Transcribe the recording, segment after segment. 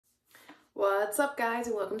What's up, guys,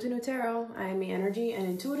 and welcome to New Tarot. I am the energy and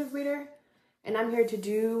intuitive reader, and I'm here to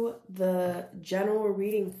do the general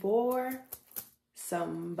reading for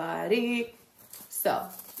somebody. So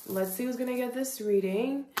let's see who's gonna get this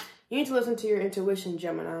reading. You need to listen to your intuition,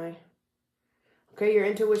 Gemini. Okay, your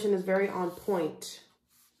intuition is very on point.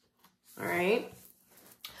 All right,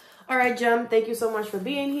 Gem, thank you so much for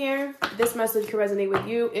being here. This message can resonate with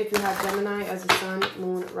you if you have Gemini as a sun,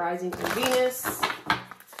 moon, rising, and Venus.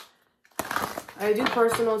 I do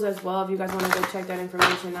personals as well. If you guys want to go check that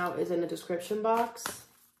information out, is in the description box.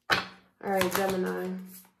 All right, Gemini.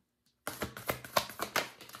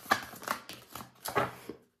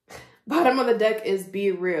 Bottom of the deck is be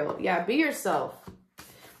real. Yeah, be yourself.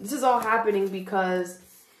 This is all happening because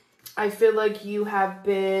I feel like you have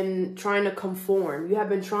been trying to conform. You have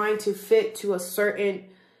been trying to fit to a certain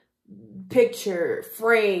picture,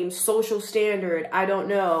 frame, social standard, I don't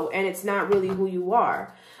know, and it's not really who you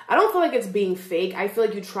are. I don't feel like it's being fake. I feel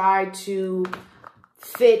like you tried to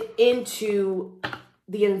fit into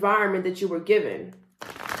the environment that you were given,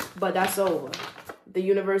 but that's over. The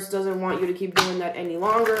universe doesn't want you to keep doing that any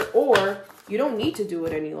longer, or you don't need to do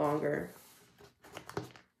it any longer.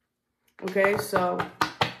 Okay, so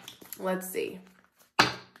let's see.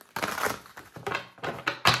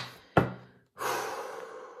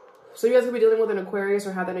 So you guys could be dealing with an Aquarius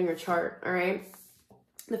or have that in your chart, all right?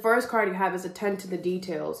 The first card you have is attend to the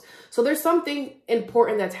details. So there's something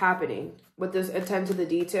important that's happening with this attend to the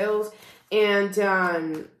details. And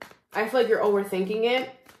I feel like you're overthinking it.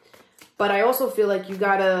 But I also feel like you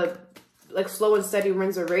gotta, like, slow and steady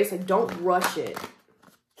wins a race. Like, don't rush it,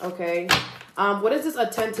 okay? What is this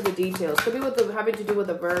attend to the details? Could be with having to do with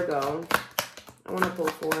a Virgo. I want to pull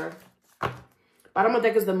four. Bottom of the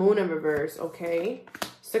deck is the moon in reverse, okay?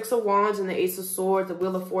 Six of Wands and the Ace of Swords, the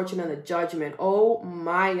Wheel of Fortune, and the Judgment. Oh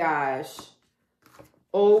my gosh.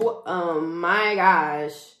 Oh my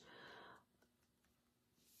gosh.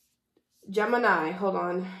 Gemini, hold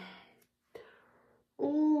on.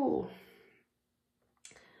 Ooh.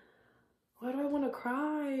 Why do I want to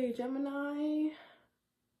cry, Gemini?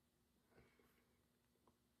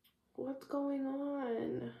 What's going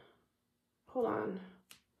on? Hold on.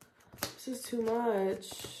 This is too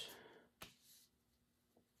much.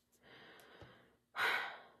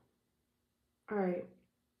 All right,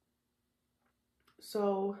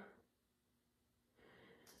 so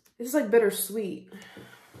this is like bittersweet.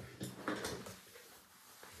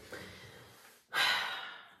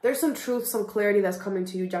 There's some truth, some clarity that's coming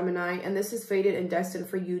to you, Gemini, and this is fated and destined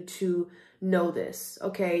for you to know this,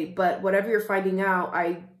 okay? But whatever you're finding out,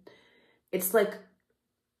 it's like,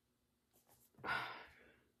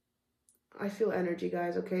 I feel energy,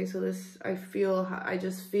 guys, okay? So this, I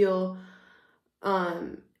just feel,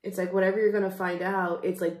 it's like whatever you're going to find out,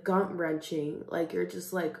 it's like gut wrenching. Like you're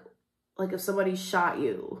just like if somebody shot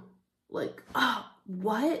you, like, oh,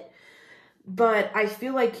 what? But I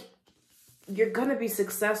feel like you're going to be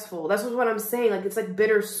successful. That's what I'm saying. Like, it's like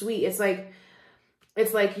bittersweet. It's like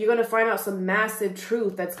you're going to find out some massive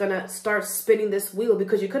truth that's going to start spinning this wheel,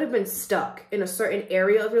 because you could have been stuck in a certain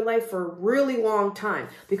area of your life for a really long time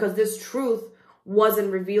because this truth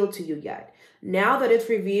wasn't revealed to you yet. Now that it's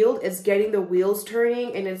revealed, it's getting the wheels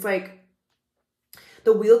turning, and it's like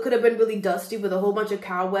the wheel could have been really dusty with a whole bunch of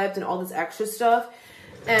cobwebs and all this extra stuff.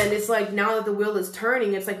 And it's like now that the wheel is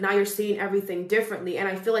turning, it's like now you're seeing everything differently. And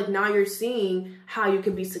I feel like now you're seeing how you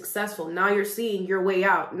can be successful. Now you're seeing your way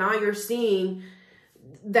out. Now you're seeing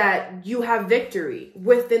that you have victory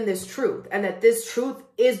within this truth, and that this truth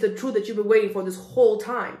is the truth that you've been waiting for this whole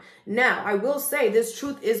time. Now, I will say this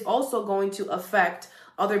truth is also going to affect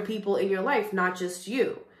other people in your life, not just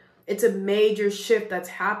you. It's a major shift that's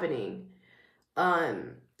happening.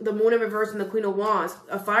 The moon in reverse and the Queen of Wands.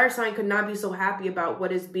 A fire sign could not be so happy about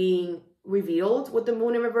what is being revealed with the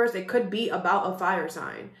moon in reverse. It could be about a fire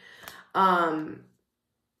sign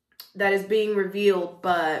that is being revealed,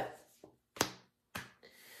 but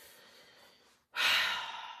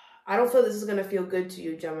I don't feel this is going to feel good to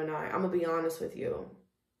you, Gemini. I'm going to be honest with you.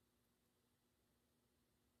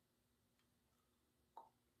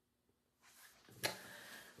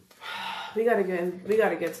 We gotta get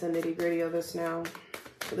to the nitty-gritty of this now.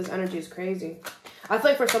 This energy is crazy. I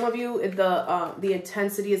feel like for some of you, the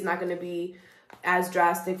intensity is not going to be as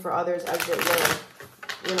drastic for others as it will.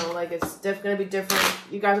 You know, like it's going to be different.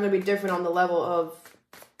 You guys are going to be different on the level of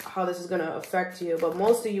how this is going to affect you. But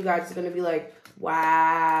most of you guys are going to be like,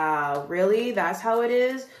 wow, really? That's how it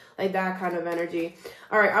is? Like that kind of energy.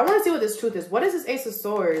 All right, I want to see what this truth is. What is this Ace of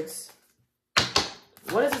Swords?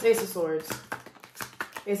 What is this Ace of Swords?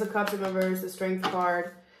 Ace of Cups in reverse, the Strength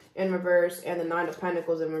card in reverse, and the Nine of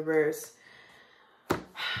Pentacles in reverse.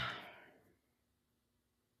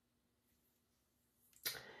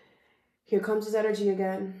 Here comes his energy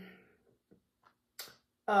again.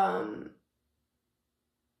 Damn,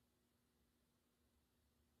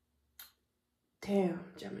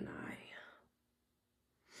 Gemini.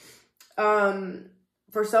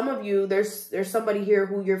 For some of you, there's somebody here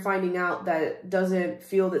who you're finding out that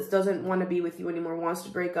doesn't want to be with you anymore, wants to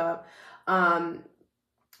break up. And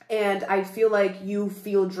I feel like you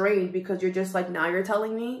feel drained because you're just like, now you're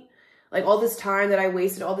telling me? Like all this time that I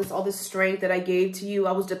wasted, all this strength that I gave to you,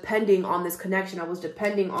 I was depending on this connection. I was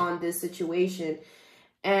depending on this situation.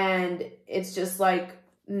 And it's just like,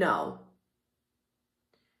 no,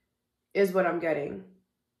 is what I'm getting.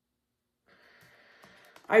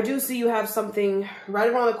 I do see you have something right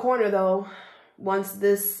around the corner though. Once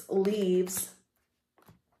this leaves,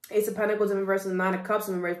 Ace of Pentacles in reverse and Nine of Cups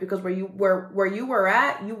in reverse, because where you were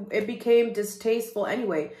at, it became distasteful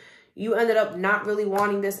anyway. You ended up not really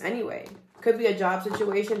wanting this anyway. Could be a job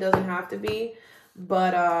situation, doesn't have to be,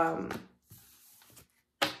 but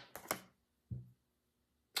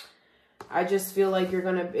I just feel like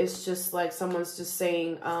it's just like someone's just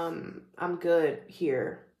saying, I'm good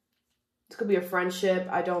here. This could be a friendship,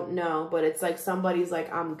 I don't know, but it's like somebody's like,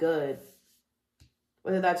 I'm good.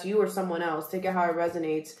 Whether that's you or someone else, take it how it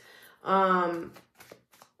resonates.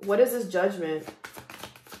 What is this Judgment?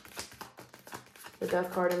 The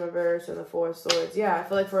Death card in reverse and the Four of Swords. Yeah, I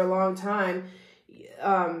feel like for a long time,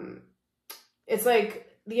 it's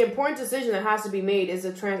like the important decision that has to be made is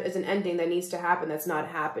an ending that needs to happen that's not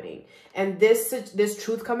happening. And this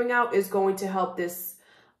truth coming out is going to help this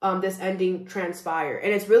ending transpire.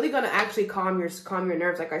 And it's really going to actually calm your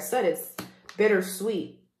nerves. Like I said, it's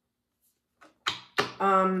bittersweet.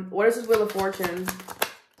 What is this Wheel of Fortune?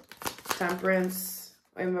 Temperance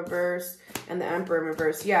in reverse and the Emperor in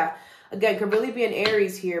reverse. Yeah. Again, could really be an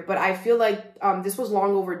Aries here, but I feel like this was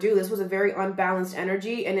long overdue. This was a very unbalanced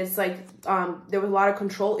energy, and it's like there was a lot of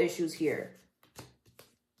control issues here.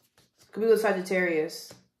 Could be with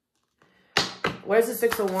Sagittarius. What is the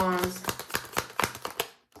Six of Wands?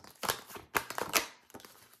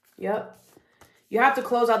 Yep. You have to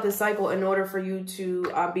close out this cycle in order for you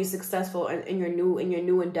to be successful in your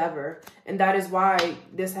new endeavor, and that is why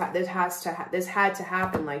this had to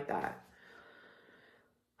happen like that.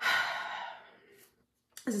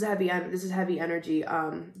 This is heavy energy,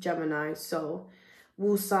 Gemini. So,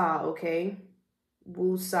 woosah, okay?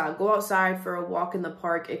 Woosah. Go outside for a walk in the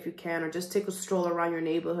park if you can, or just take a stroll around your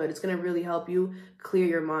neighborhood. It's going to really help you clear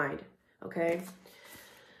your mind, okay?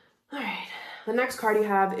 All right. The next card you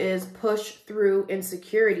have is Push Through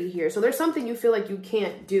Insecurity here. So there's something you feel like you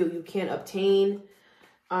can't do, you can't obtain.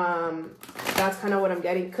 That's kind of what I'm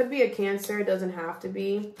getting. Could be a Cancer, it doesn't have to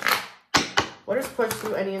be. What is Push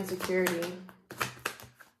Through Any Insecurity?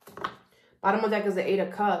 Bottom of the deck is the Eight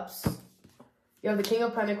of Cups. You have the King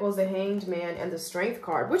of Pentacles, the Hanged Man, and the Strength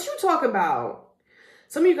card. What you talk about?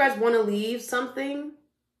 Some of you guys want to leave something.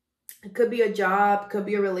 It could be a job, could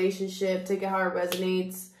be a relationship. Take it how it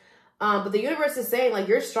resonates. But the universe is saying, like,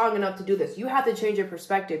 you're strong enough to do this. You have to change your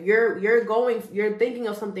perspective. You're thinking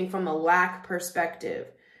of something from a lack perspective.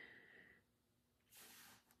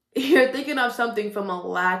 You're thinking of something from a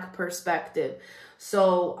lack perspective.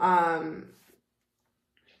 So,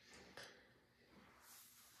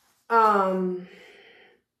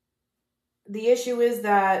 the issue is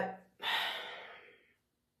that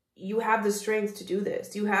you have the strength to do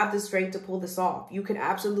this. You have the strength to pull this off. You can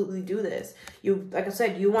absolutely do this. Like I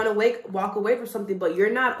said, you want to walk away from something, but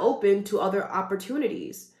you're not open to other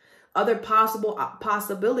opportunities, other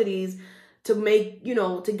possibilities to make,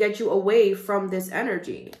 to get you away from this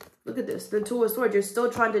energy. Look at this, the Two of Swords. You're still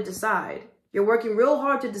trying to decide. You're working real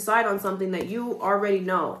hard to decide on something that you already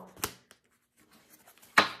know.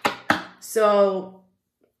 So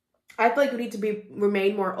I feel like you need to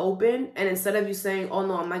remain more open. And instead of you saying, oh,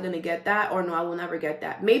 no, I'm not going to get that, or no, I will never get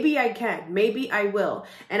that. Maybe I can. Maybe I will.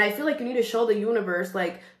 And I feel like you need to show the universe,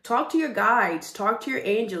 like, talk to your guides, talk to your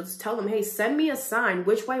angels, tell them, hey, send me a sign.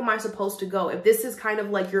 Which way am I supposed to go? If this is kind of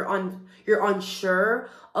like you're unsure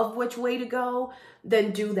of which way to go,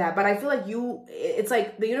 then do that. But I feel like it's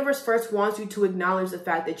like the universe first wants you to acknowledge the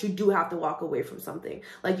fact that you do have to walk away from something.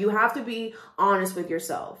 Like, you have to be honest with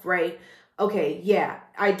yourself, right? Okay, yeah,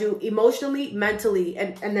 I do emotionally, mentally,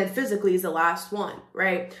 and then physically is the last one,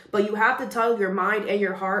 right? But you have to tell your mind and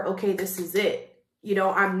your heart, okay, this is it.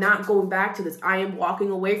 I'm not going back to this. I am walking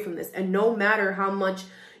away from this. And no matter how much,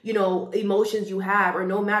 emotions you have, or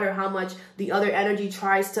no matter how much the other energy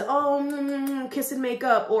tries to, kiss and make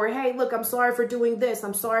up, or, hey, look, I'm sorry for doing this,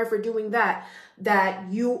 I'm sorry for doing that,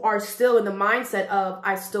 that you are still in the mindset of,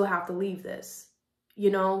 I still have to leave this.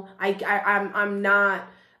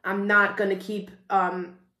 I'm not going to keep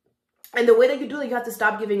And the way that you do it, you have to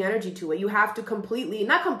stop giving energy to it. You have to completely,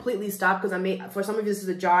 not completely stop, because for some of you, this is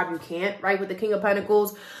a job you can't, right? With the King of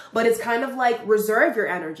Pentacles, but it's kind of like reserve your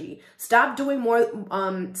energy. Stop doing more,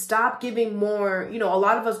 stop giving more. You know, a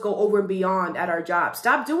lot of us go over and beyond at our job.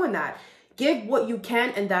 Stop doing that. Give what you can,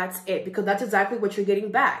 and that's it, because that's exactly what you're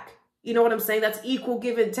getting back. You know what I'm saying? That's equal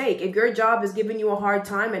give and take. If your job is giving you a hard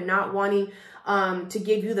time and not wanting to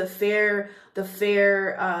give you the fair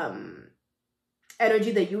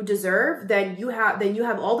energy that you deserve, then you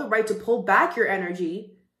have all the right to pull back your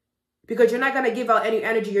energy, because you're not going to give out any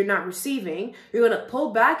energy you're not receiving. You're going to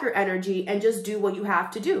pull back your energy and just do what you have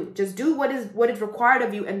to do. Just do what is required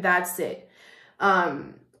of you, and that's it.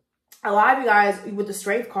 A lot of you guys with the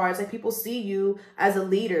strength cards, like, people see you as a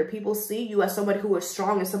leader. People see you as somebody who is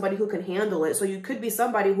strong and somebody who can handle it. So you could be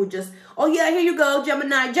somebody who just, oh yeah, here you go,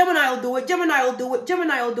 Gemini. Gemini will do it. Gemini will do it.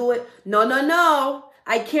 Gemini will do it. No, no, no.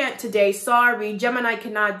 I can't today. Sorry. Gemini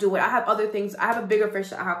cannot do it. I have other things. I have a bigger fish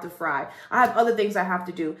that I have to fry. I have other things I have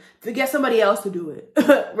to do. Get somebody else to do it.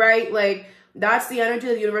 Right? Like, that's the energy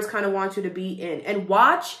that the universe kind of wants you to be in. And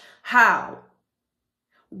watch how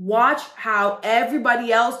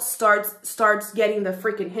everybody else starts getting the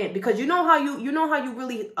freaking hint, because you know how you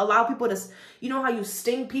really allow people to, you know how you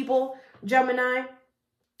sting people, Gemini?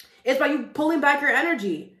 It's by you pulling back your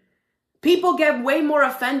energy. People get way more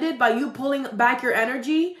offended by you pulling back your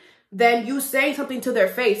energy than you saying something to their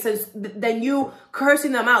face, than you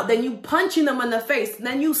cursing them out, than you punching them in the face,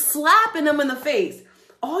 than you slapping them in the face.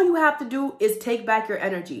 All you have to do is take back your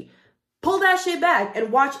energy. Pull that shit back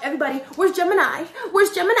and watch everybody. Where's Gemini?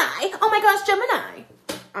 Where's Gemini? Oh my gosh, Gemini.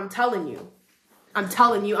 I'm telling you. I'm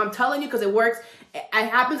telling you because it works. It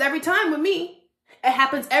happens every time with me. It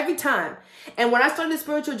happens every time. And when I started the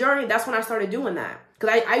spiritual journey, that's when I started doing that.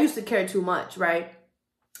 Because I used to care too much, right?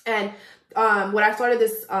 And when I started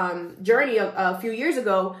this journey a few years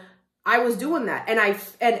ago, I was doing that. And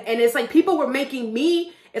it's like people were making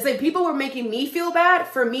me feel bad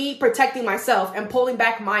for me protecting myself and pulling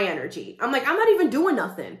back my energy. I'm like, I'm not even doing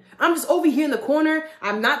nothing. I'm just over here in the corner.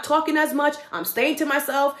 I'm not talking as much. I'm staying to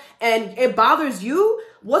myself. And it bothers you?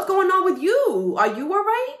 What's going on with you? Are you all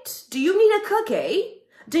right? Do you need a cookie?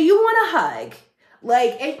 Do you want a hug?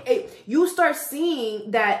 Like, you start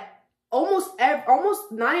seeing that almost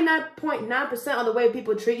 99.9% of the way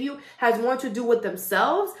people treat you has more to do with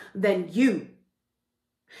themselves than you.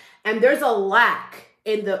 And there's a lack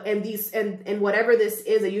in whatever this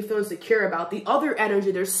is that you feel insecure about. The other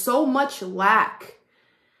energy, there's so much lack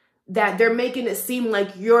that they're making it seem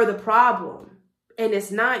like you're the problem. And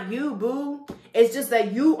it's not you, boo. It's just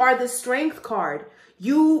that you are the strength card.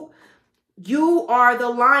 You are the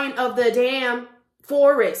lion of the damn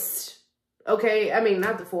forest. Okay? I mean,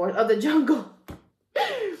 not the forest, of the jungle.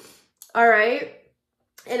 All right?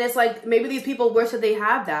 And it's like, maybe these people wish that they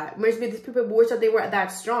have that. Maybe these people wish that they were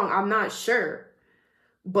that strong. I'm not sure.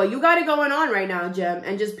 But you got it going on right now, Gem.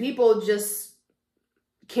 And just people just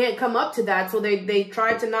can't come up to that. So they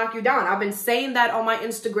try to knock you down. I've been saying that on my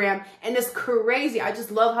Instagram. And it's crazy. I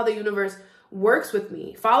just love how the universe works with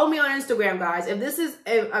me. Follow me on Instagram, guys.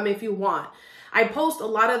 If you want. I post a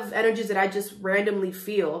lot of energies that I just randomly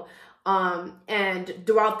feel and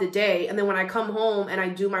throughout the day. And then when I come home and I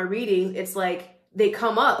do my readings, it's like they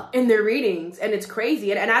come up in their readings, and it's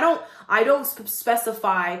crazy. And I don't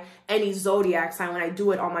specify any zodiac sign when I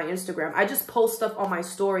do it on my Instagram. I just post stuff on my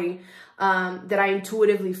story that I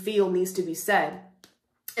intuitively feel needs to be said.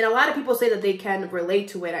 And a lot of people say that they can relate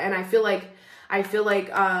to it. And I feel like I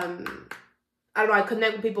don't know, I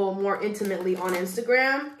connect with people more intimately on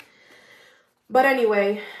Instagram. But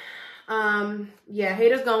anyway, yeah,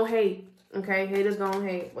 haters gonna hate. Okay, haters gonna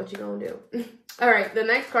hate. What you gonna do? All right, the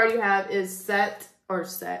next card you have is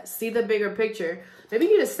see the bigger picture. Maybe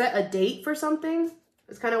you need to set a date for something.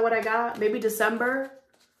 That's kind of what I got. Maybe December.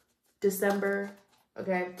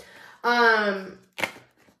 Okay.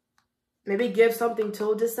 Maybe give something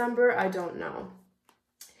till December. I don't know.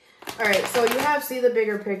 All right, so you have see the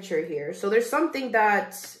bigger picture here. So there's something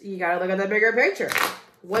that you gotta look at the bigger picture.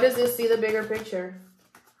 What is this? See the bigger picture.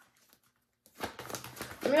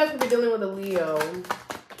 Some of you guys could be dealing with a Leo,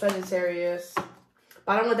 Sagittarius.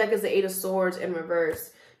 Bottom of the deck is the Eight of Swords in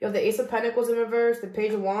reverse. You have the Ace of Pentacles in reverse, the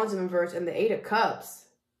Page of Wands in reverse, and the Eight of Cups.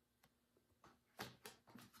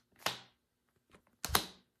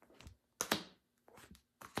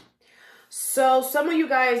 So some of you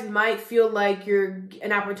guys might feel like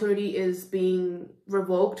an opportunity is being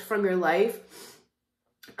revoked from your life.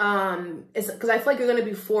 It's because I feel like you're going to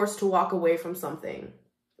be forced to walk away from something.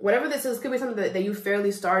 Whatever this is, could be something that you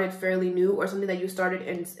fairly new, or something that you started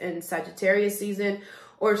in Sagittarius season,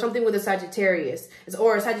 or something with a Sagittarius.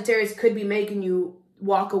 Or a Sagittarius could be making you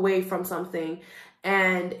walk away from something,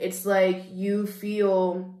 and it's like you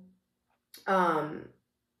feel, but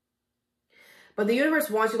the universe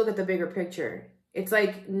wants you to look at the bigger picture. It's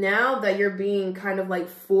like now that you're being kind of like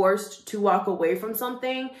forced to walk away from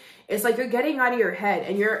something, it's like you're getting out of your head,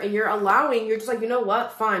 and you're allowing, you're just like, you know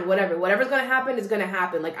what, fine, whatever's gonna happen is gonna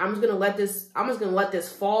happen. Like, I'm just gonna let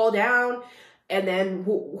this fall down, and then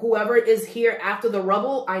whoever is here after the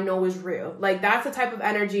rubble, I know is real. Like, that's the type of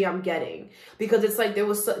energy I'm getting, because it's like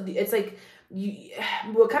it's like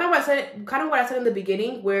kind of what I said in the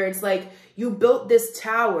beginning, where it's like you built this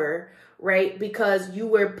tower, right? Because you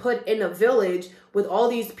were put in a village with all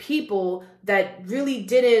these people that really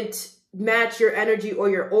didn't match your energy or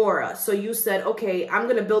your aura. So you said, okay, I'm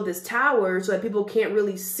going to build this tower so that people can't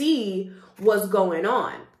really see what's going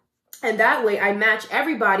on. And that way I match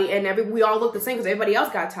everybody, and we all look the same because everybody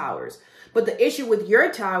else got towers. But the issue with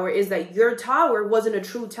your tower is that your tower wasn't a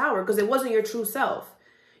true tower, because it wasn't your true self.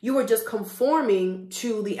 You were just conforming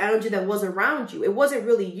to the energy that was around you. It wasn't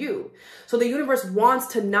really you. So the universe wants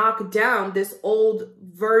to knock down this old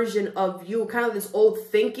version of you, kind of this old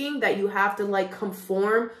thinking that you have to like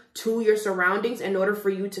conform to your surroundings in order for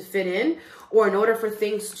you to fit in, or in order for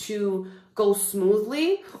things to go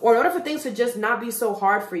smoothly, or in order for things to just not be so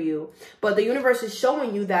hard for you. But the universe is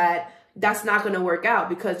showing you that that's not going to work out,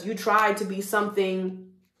 because you tried to be something.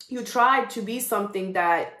 You tried to be something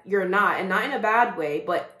that you're not, and not in a bad way,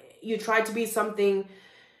 but you tried to be something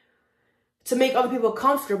to make other people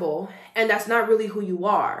comfortable, and that's not really who you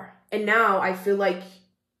are. And now I feel like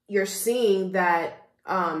you're seeing that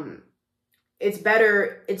it's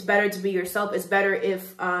better to be yourself. It's better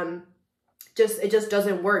if it just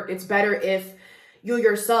doesn't work. It's better if you're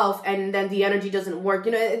yourself and then the energy doesn't work.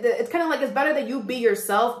 You know, it's kind of like it's better that you be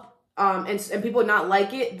yourself and people not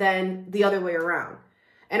like it than the other way around.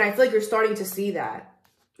 And I feel like you're starting to see that.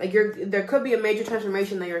 Like there could be a major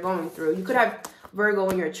transformation that you're going through. You could have Virgo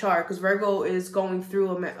in your chart, because Virgo is going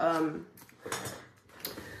through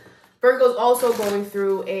Virgo's also going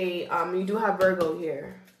through a you do have Virgo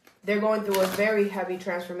here. They're going through a very heavy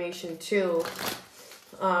transformation too.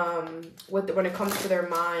 When it comes to their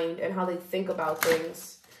mind and how they think about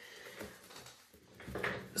things.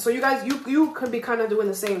 So you guys, you could be kind of doing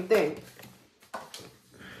the same thing.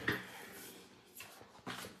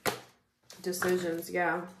 Decisions,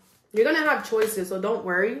 yeah. You're going to have choices, so don't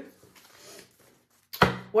worry.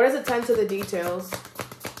 What is the 10 to the details?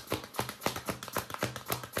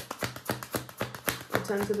 The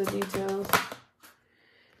 10 to the details.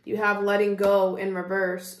 You have letting go in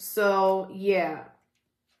reverse. So, yeah.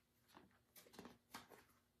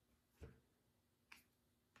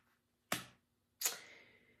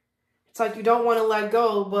 It's like you don't want to let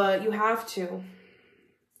go, but you have to.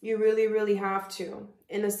 You really, really have to.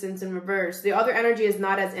 Innocence in reverse. The other energy is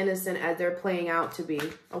not as innocent as they're playing out to be,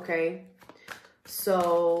 okay?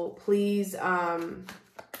 So please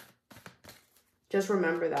just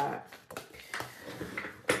remember that.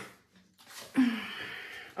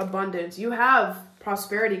 Abundance. You have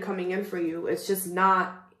prosperity coming in for you. It's just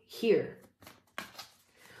not here.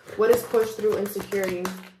 What is pushed through insecurity?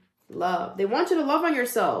 Love. They want you to love on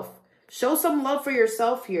yourself. Show some love for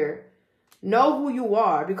yourself here. Know who you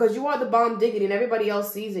are, because you are the bomb diggity and everybody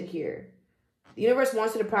else sees it here. The universe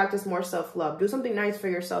wants you to practice more self-love. Do something nice for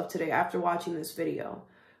yourself today after watching this video.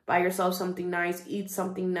 Buy yourself something nice. Eat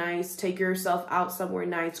something nice. Take yourself out somewhere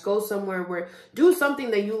nice. Go somewhere where... Do something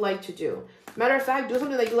that you like to do. Matter of fact, do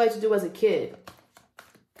something that you like to do as a kid.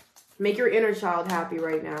 Make your inner child happy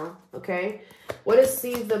right now, okay? What is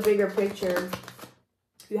sees the bigger picture?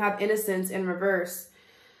 You have innocence in reverse.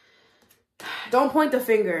 Don't point the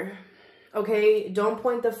finger. Okay, don't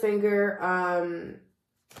point the finger.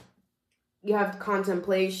 You have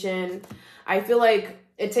contemplation. I feel like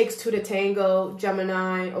it takes two to tango,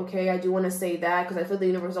 Gemini. Okay, I do want to say that, because I feel the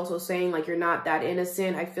universe is also saying like you're not that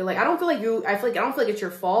innocent. I don't feel like it's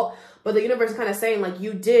your fault, but the universe is kind of saying like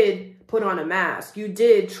you did put on a mask. You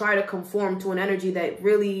did try to conform to an energy that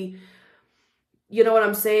really, you know what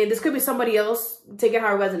I'm saying? This could be somebody else. Take it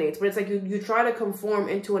how it resonates, but it's like you try to conform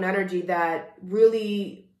into an energy that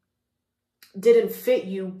really didn't fit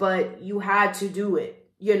you, but you had to do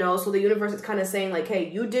it, you know? So the universe is kind of saying like,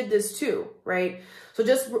 hey, you did this too, right? So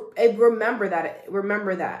just remember that.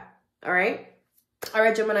 Remember that. All right? All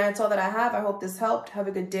right, Gemini, that's all that I have. I hope this helped. Have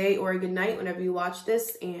a good day or a good night whenever you watch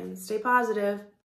this, and stay positive.